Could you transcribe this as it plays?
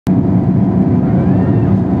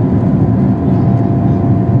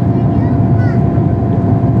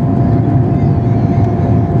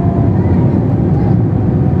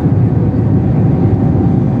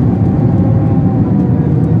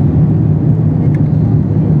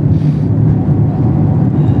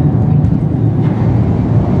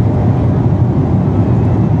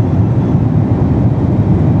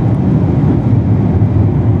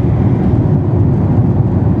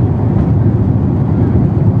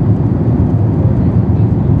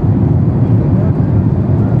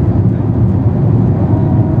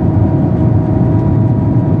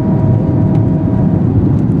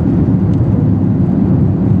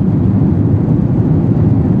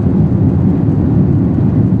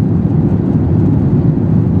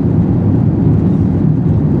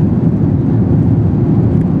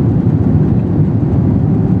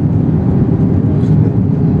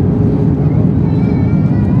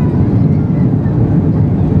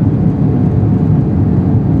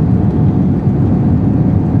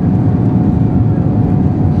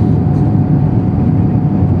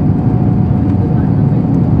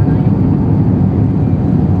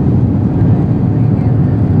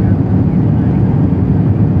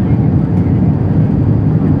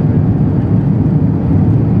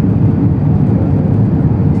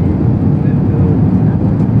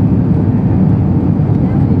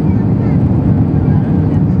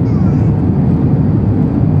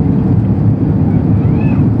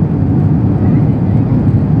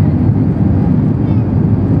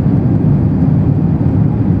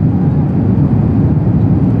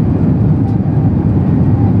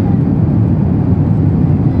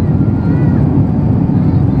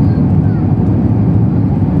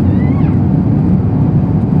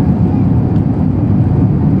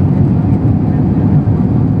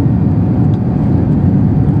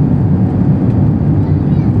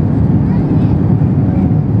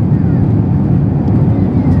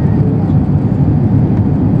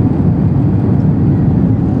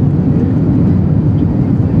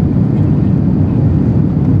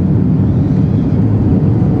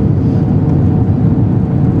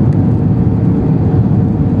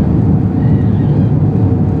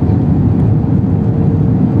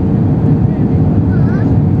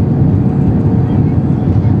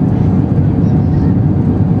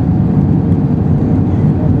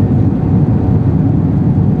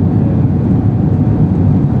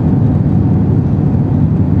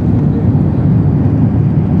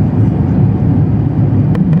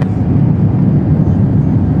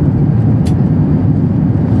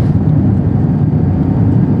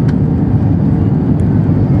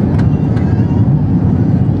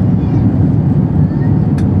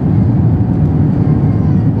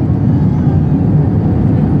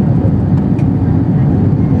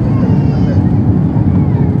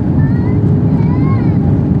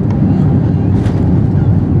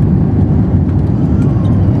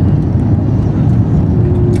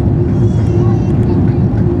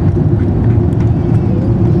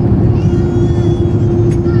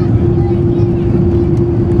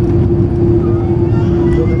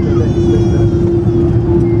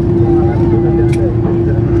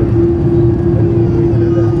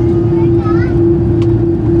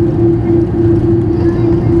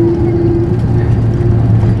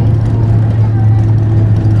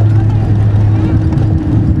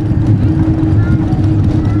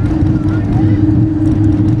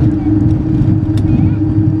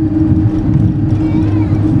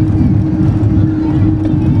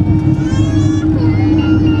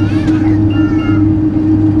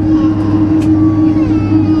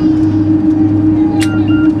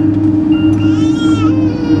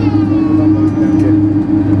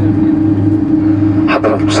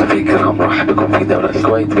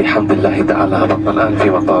هبطنا الآن في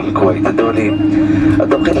مطار الكويت الدولي.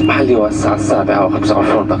 التوقيت المحلي هو الساعة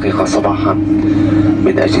 7:25 صباحا.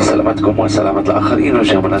 من أجل سلامتكم وسلامة الآخرين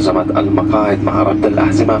نرجى ملازمة المقاعد مع ربط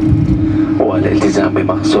الأحزمة والالتزام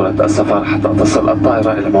بمقصورة السفر حتى تصل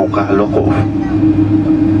الطائرة إلى موقع الوقوف.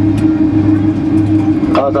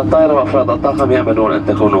 قادة الطائرة وأفراد الطاقم يأملون أن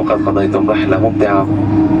تكونوا قد قضيتم رحلة ممتعة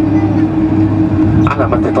على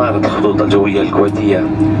متن طائرة الخطوط الجوية الكويتية،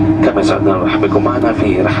 كما يسعدنا نرحب بكم معنا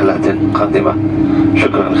في رحلات قادمة.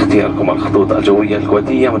 شكرا لاختياركم الخطوط الجوية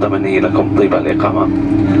الكويتية، متمني لكم طيب الإقامة.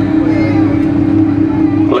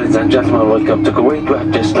 Ladies and gentlemen, welcome to Kuwait. We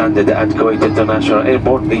have just landed at Kuwait International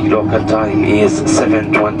Airport. The local time is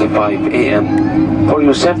 7:25 a.m. For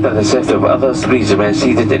your safety and the safety of others, please remain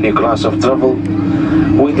seated in your class of travel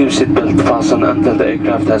with your seatbelt fastened until the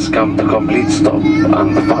aircraft has come to complete stop and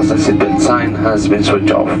the fasten seatbelt sign has been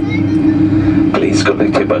switched off. Please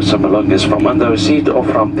collect your personal belongings from under the seat or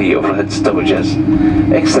from the overhead stowages.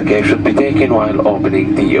 Extra care should be taken while opening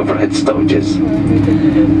the overhead stowages.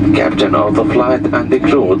 The captain of the flight and the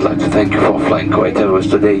crew would like to thank you for flying Kuwait Airways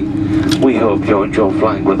today. We hope you enjoy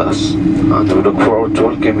flying with us and we look forward to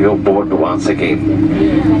welcome you aboard once again.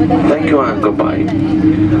 Thank you and goodbye.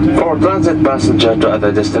 For transit passenger to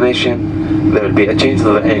other destination, there will be a change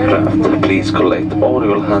to the aircraft. Please collect all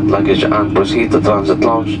your hand luggage and proceed to transit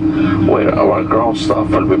lounge where our ground staff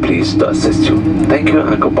will be pleased to assist you. Thank you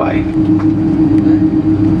and goodbye.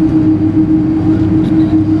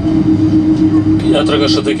 യാത്രക്കാർ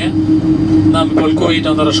ശ്രദ്ധിക്കുക, നാം ഇപ്പോൾ Kuwait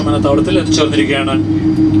അന്താരാഷ്ട്ര വിമാനത്താവളത്തിൽ എത്തിച്ചേർന്നിരിക്കുകയാണ്.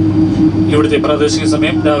 ഇവിടുത്തെ പ്രാദേശിക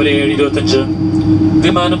സമയം രാവിലെ 7:25.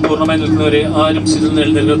 വിമാനം പൂർണ്ണമായി നിൽക്കുന്നവരെ ആരും സീറ്റിൽ നിന്ന്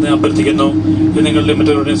എഴുന്നേൽക്കുന്നതിനെ അഭ്യർത്ഥിക്കുന്നു. ഇത് നിങ്ങളുടെ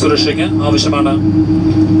മറ്റുള്ളവരുടെയും സുരക്ഷയ്ക്ക് ആവശ്യമാണ്.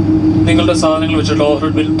 നിങ്ങളുടെ സാധനങ്ങൾ വെച്ചിട്ടുള്ള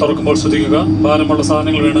ഓവർഹെഡ് ബിൻ തുറക്കുമ്പോൾ ശ്രദ്ധിക്കുക. ഭാരമുള്ള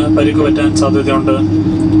സാധനങ്ങൾ വീണ് പരിക്ക് പറ്റാൻ സാധ്യതയുണ്ട്.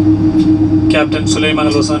 ക്യാപ്റ്റൻ സുലൈമാൻ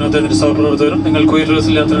അൽ-ഹുസാനും അദ്ദേഹത്തിന്റെ സഹപ്രവർത്തകരും നിങ്ങൾ കുവൈറ്റ്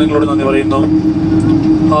എയർവേസിൽ യാത്ര നിങ്ങളോട് നന്ദി പറയുന്നു.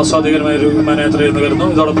 ആസ്വാദികരമായ ഒരു വിമാനയാത്രയെന്ന് കരുതുന്നു.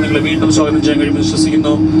 ഇതോടൊപ്പം നിങ്ങളെ വീണ്ടും സ്വാഗതം ചെയ്യാൻ കഴിയുമെന്ന്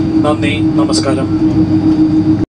വിശ്വസിക്കുന്നു. നന്ദി, നമസ്കാരം.